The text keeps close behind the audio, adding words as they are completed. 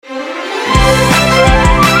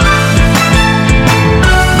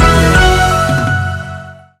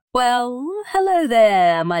Hello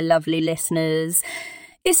there, my lovely listeners.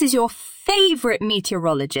 This is your favourite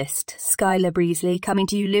meteorologist, Skyler Breezly, coming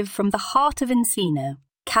to you live from the heart of Encino,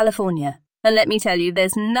 California. And let me tell you,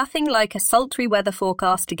 there's nothing like a sultry weather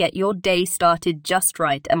forecast to get your day started just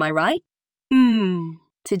right, am I right?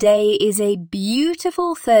 Today is a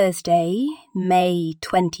beautiful Thursday, May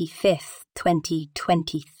 25th,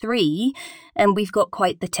 2023, and we've got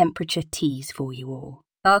quite the temperature tease for you all.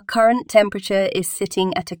 Our current temperature is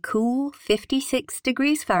sitting at a cool 56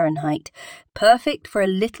 degrees Fahrenheit, perfect for a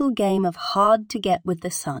little game of hard to get with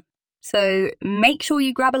the sun. So make sure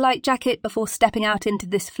you grab a light jacket before stepping out into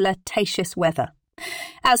this flirtatious weather.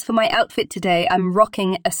 As for my outfit today, I'm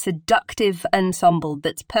rocking a seductive ensemble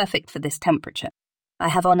that's perfect for this temperature. I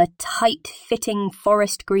have on a tight-fitting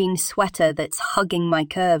forest green sweater that's hugging my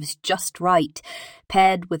curves just right,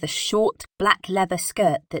 paired with a short black leather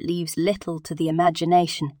skirt that leaves little to the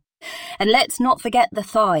imagination. And let's not forget the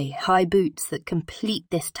thigh-high boots that complete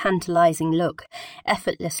this tantalizing look,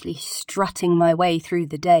 effortlessly strutting my way through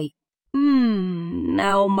the day.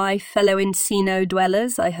 Now, my fellow Encino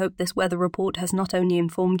dwellers, I hope this weather report has not only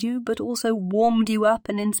informed you, but also warmed you up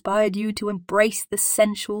and inspired you to embrace the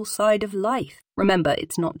sensual side of life. Remember,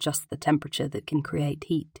 it's not just the temperature that can create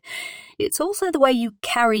heat. It's also the way you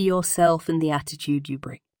carry yourself and the attitude you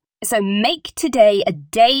bring. So make today a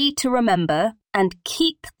day to remember and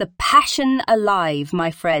keep the passion alive, my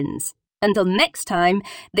friends. Until next time,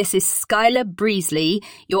 this is Skyler Breezly,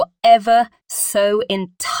 your ever so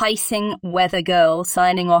enticing weather girl,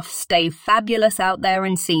 signing off. Stay fabulous out there,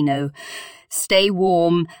 Encino. Stay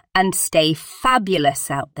warm and stay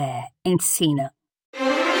fabulous out there, Encino.